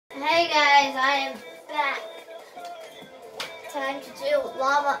Hey guys, I am back. Time to do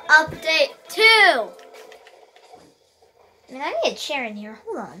Llama Update 2. I need a chair in here.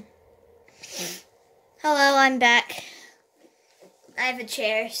 Hold on. Hello, I'm back. I have a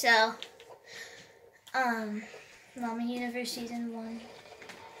chair, so Llama Universe Season 1.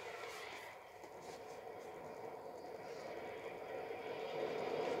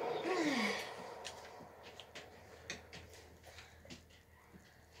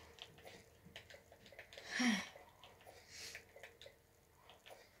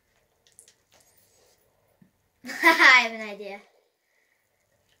 I have an idea.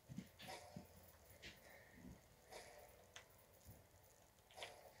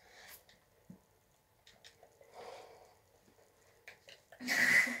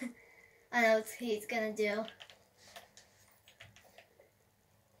 I know what he's gonna do.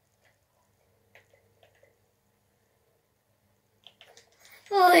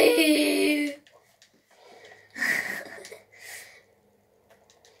 Leave.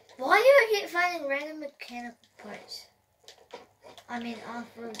 Why do I keep finding random mechanical parts? I mean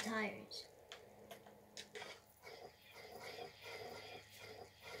off-road tires.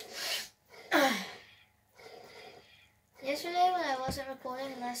 Yesterday when I wasn't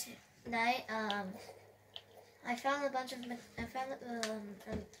recording last night, I found a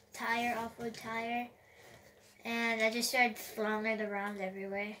tire, off-road tire, and I just started throwing it around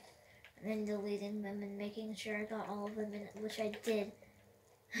everywhere, and then deleting them and making sure I got all of them in, which I did.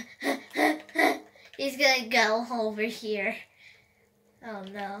 He's gonna go over here. Oh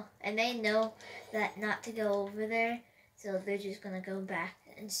no. And they know that not to go over there, so they're just gonna go back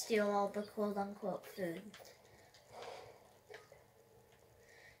and steal all the quote-unquote food.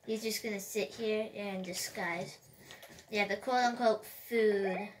 He's just gonna sit here in disguise. Yeah, the quote-unquote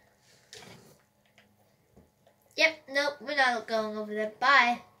food. Yep, nope, we're not going over there.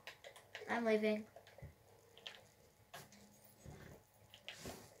 Bye. I'm leaving.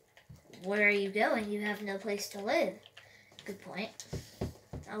 Where are you going? You have no place to live. Good point.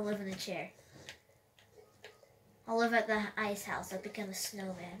 I'll live in a chair. I'll live at the ice house. I'll become a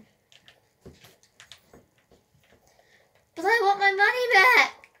snowman. But I want my money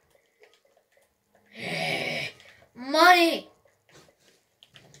back! Money!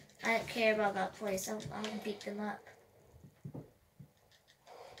 I don't care about that place. I'll beat them up.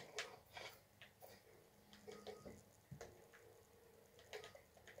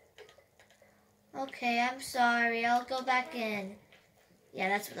 Okay, I'm sorry. I'll go back in. Yeah,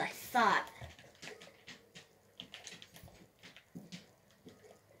 that's what I thought.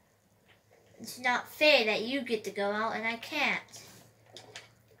 It's not fair that you get to go out and I can't.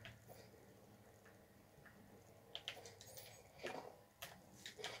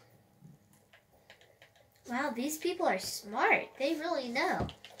 Wow, these people are smart. They really know.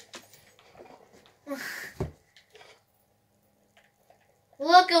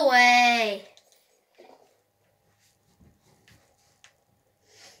 Look away.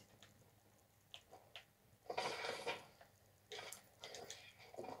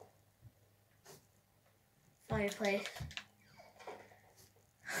 Fireplace.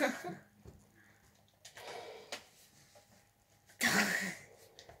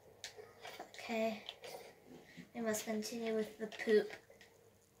 Okay. We must continue with the poop.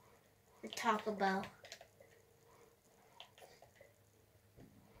 The Taco Bell.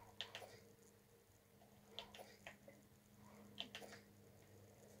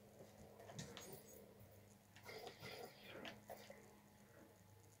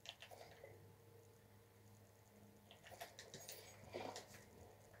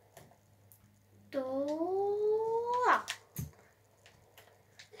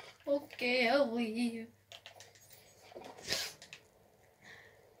 Okay, I'll leave.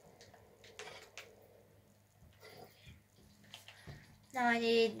 Now I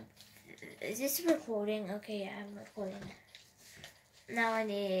need... Is this recording? Okay, yeah, I'm recording. Now I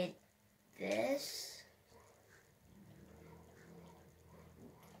need this.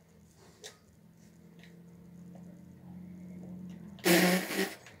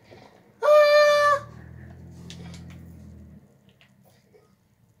 Ah!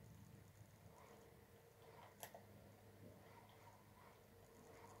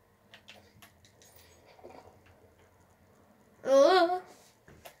 Oh!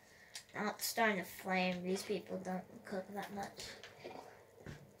 Now it's starting to flame. These people don't cook that much.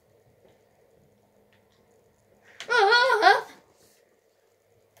 Ah!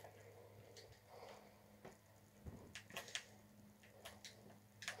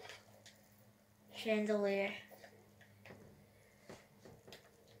 Chandelier.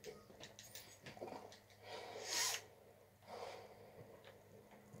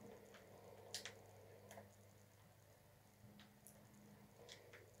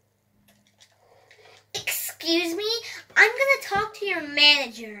 Excuse me? I'm gonna talk to your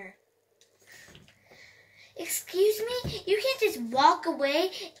manager. Excuse me? You can't just walk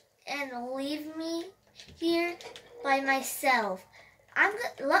away and leave me here by myself.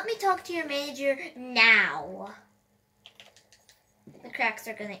 Let me talk to your manager now. The cracks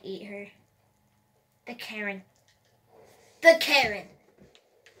are gonna eat her. The Karen. The Karen.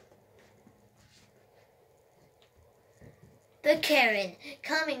 The Karen.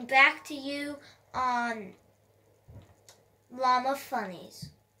 Coming back to you on Llama Funnies.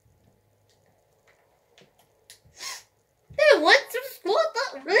 Hey, what's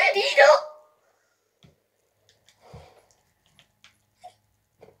the red eater?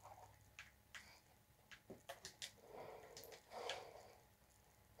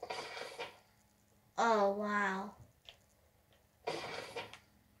 Oh, wow.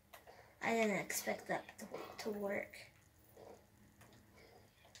 I didn't expect that to work.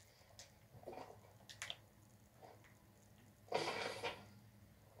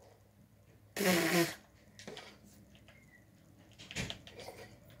 Can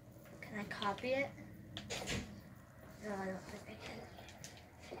I copy it? No, I don't think I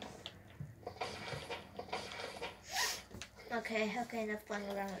can. Okay, enough playing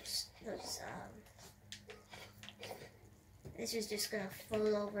around with those, this is just gonna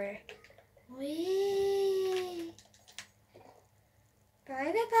float over. Whee!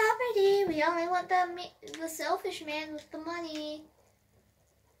 Private property. We only want the selfish man with the money.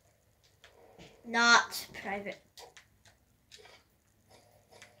 Not private.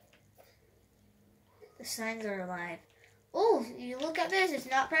 The signs are alive. Oh, you look at this. It's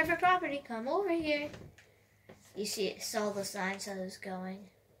not private property. Come over here. You see, it saw the signs that it was going.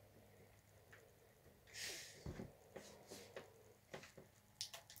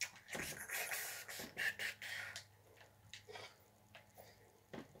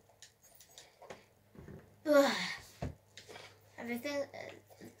 Ugh. Everything,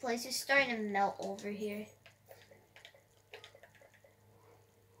 the place is starting to melt over here.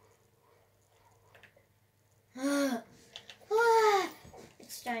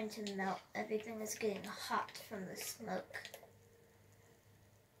 It's starting to melt. Everything is getting hot from the smoke.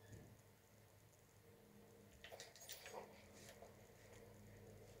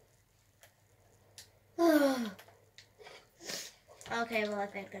 Okay, well, I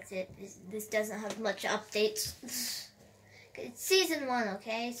think that's it. This doesn't have much updates. It's season 1,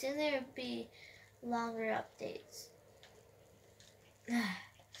 okay? Soon there'll be longer updates.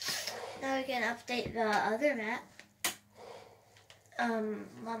 Now we can update the other map.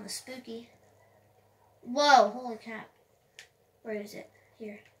 Llama Spooky. Whoa, holy crap. Where is it?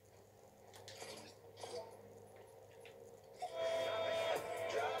 Here.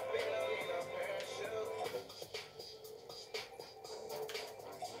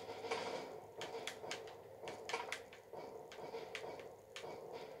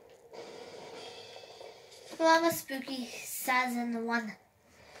 Llama Spooky Season 1.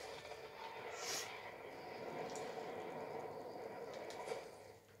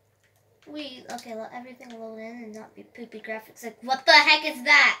 Okay, let everything load in and not be poopy graphics. Like, what the heck is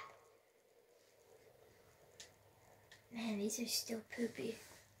that? Man, these are still poopy.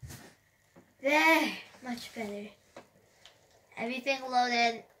 There, much better. Everything load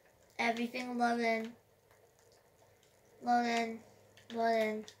in. Everything load in. Load in. Load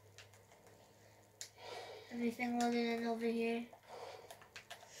in. Everything loaded in over here.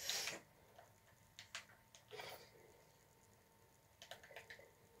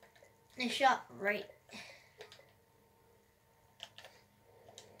 They shot right.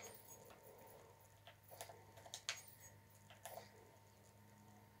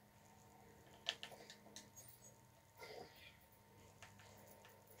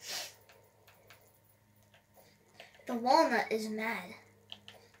 The Walnut is mad.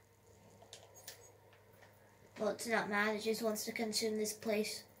 Well, it's not mad, it just wants to consume this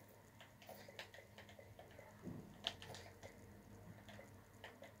place.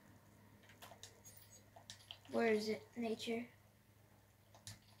 Where is it? Nature.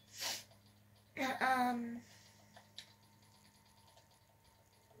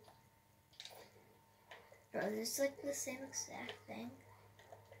 Bro, is this like the same exact thing?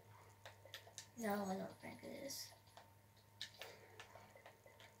 No, I don't think it is.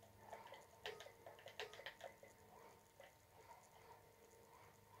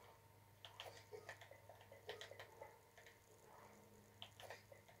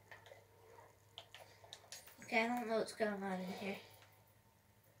 Okay, I don't know what's going on in here.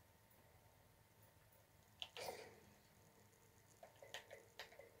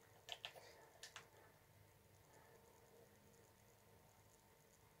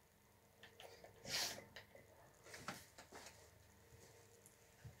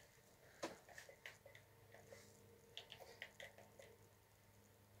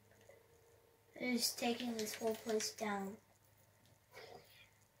 Who's taking this whole place down?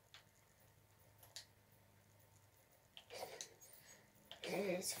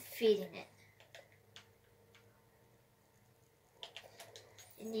 It is feeding it.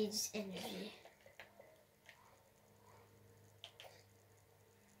 It needs energy.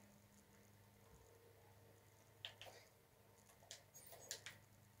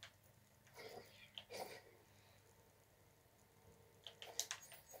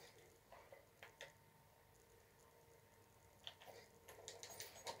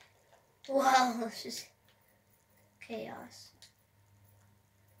 Wow, it's just chaos.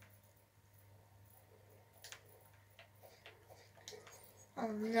 Oh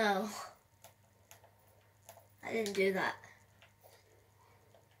no. I didn't do that.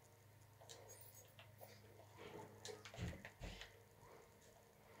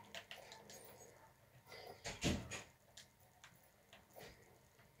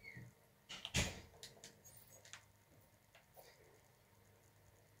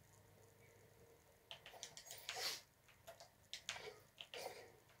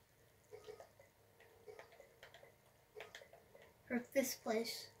 For this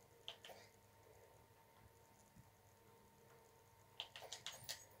place.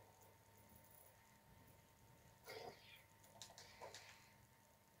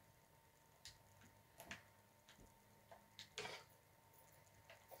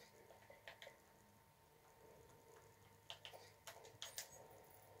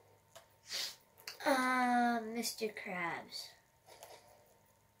 Mr. Krabs.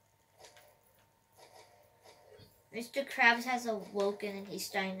 Mr. Krabs has awoken and he's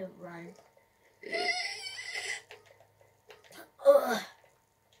starting to run. Ugh.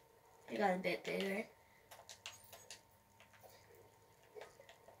 He got a bit bigger.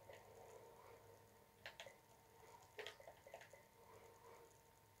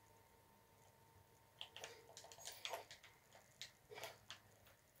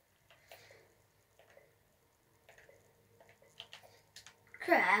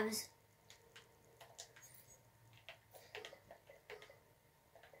 Krabs.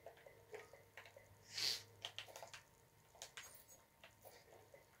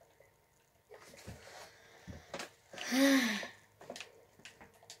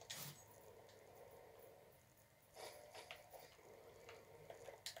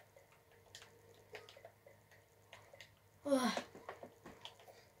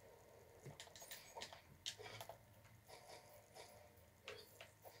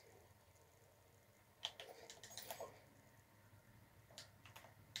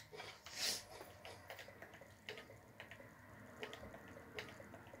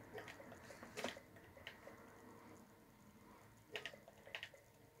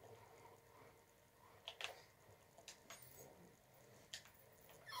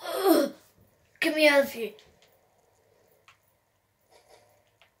 Get me out of here.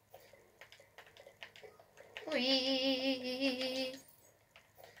 Wee.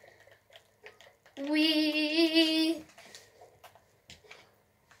 Wee.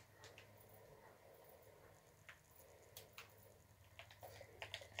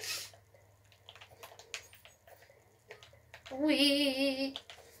 Wee.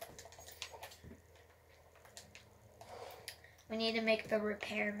 We need to make the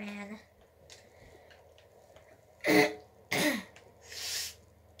repairman.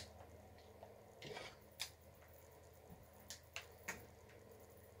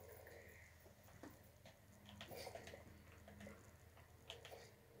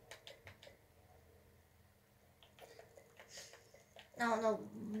 I don't know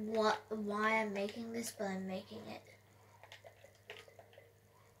why I'm making this, but I'm making it.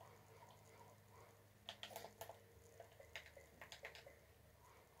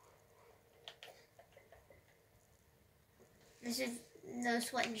 This is no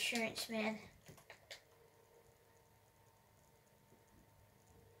sweat insurance, man.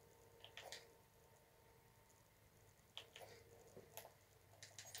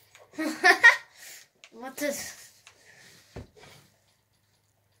 What does...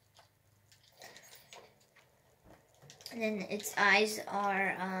 And then its eyes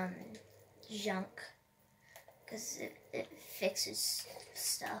are junk because it fixes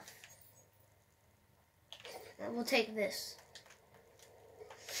stuff. We'll take this.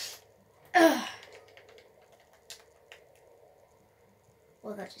 Ugh.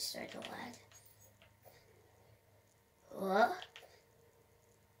 Well, that just started to lag. What?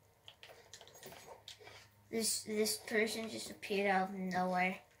 This person just appeared out of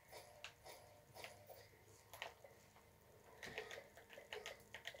nowhere.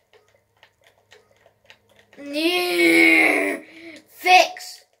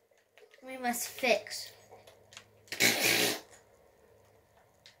 Fix! We must must fix.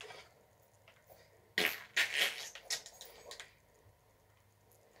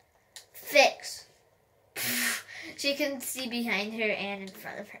 Fix. She can see behind her and in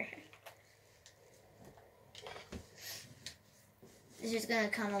front of her. She's gonna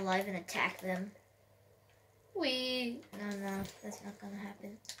come alive and attack them. Wee. No, that's not gonna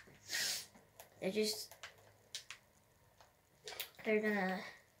happen. They're gonna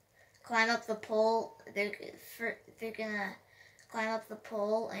climb up the pole. They're gonna climb up the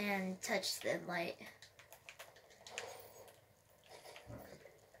pole and touch the light.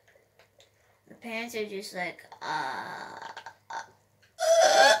 The parents are just like,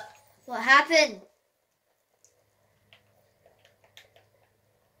 what happened?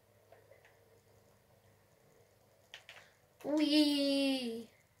 Wee.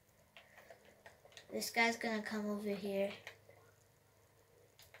 This guy's gonna come over here.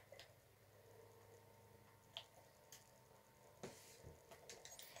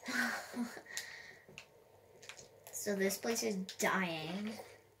 So this place is dying.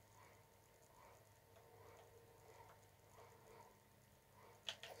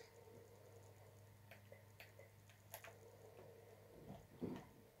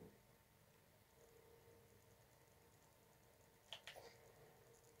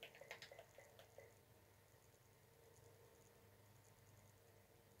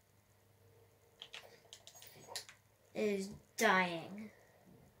 It is dying.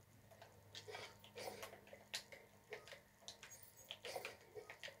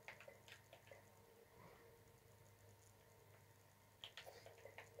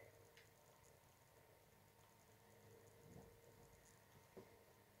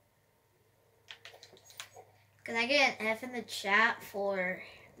 Can I get an F in the chat for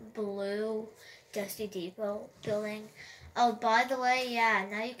blue Dusty Depot building? Oh, by the way, yeah,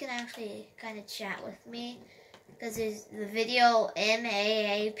 now you can actually kind of chat with me. Because there's the video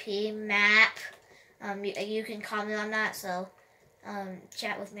MAAP map. You can comment on that, so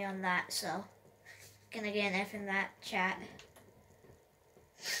chat with me on that. So can I get an F in that chat?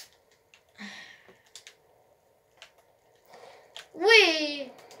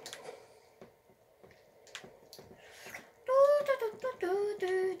 Wee.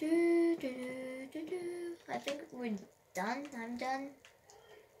 I think we're done. I'm done.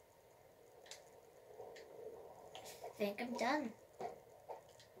 I think I'm done.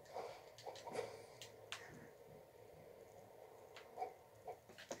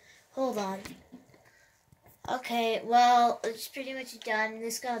 Hold on. Okay, well, it's pretty much done.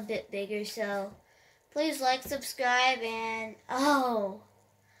 This got a bit bigger, so please like, subscribe, and oh,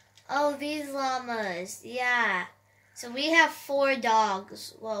 these llamas, yeah. So we have 4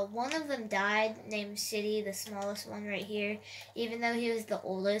 dogs. Well, one of them died, named City, the smallest one right here, even though he was the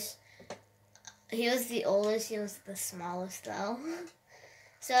oldest. He was the oldest, he was the smallest though.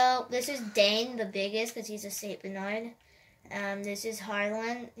 So this is Dane, the biggest, because he's a Saint Bernard. This is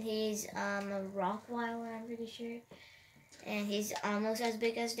Harlan, he's a Rottweiler, I'm pretty sure. And he's almost as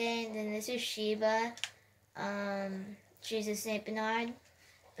big as Dane. Then this is Sheba. She's a Saint Bernard,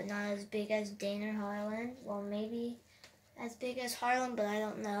 but not as big as Dane or Harlan. Well, maybe as big as Harlan, but I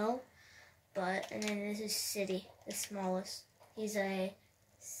don't know. And then this is City, the smallest. He's a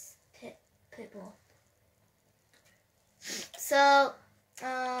Pitbull. So,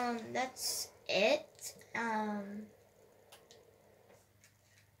 that's it.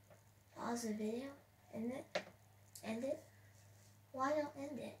 Pause the video. End it. End it. Why don't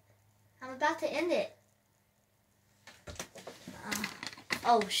end it? I'm about to end it.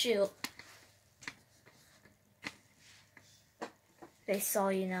 Oh, shoot. They saw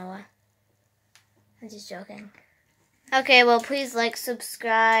you, Noah. I'm just joking. Okay, well, please like,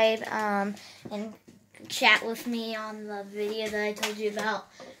 subscribe, and chat with me on the video that I told you about.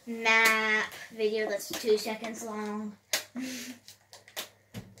 Map video that's 2 seconds long.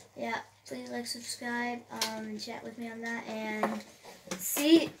 Yeah, please like, subscribe, and chat with me on that, and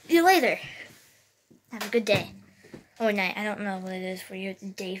see you later. Have a good day. Or night. I don't know what it is for you. It's a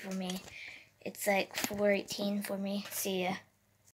day for me. It's like 4:18 for me. See ya.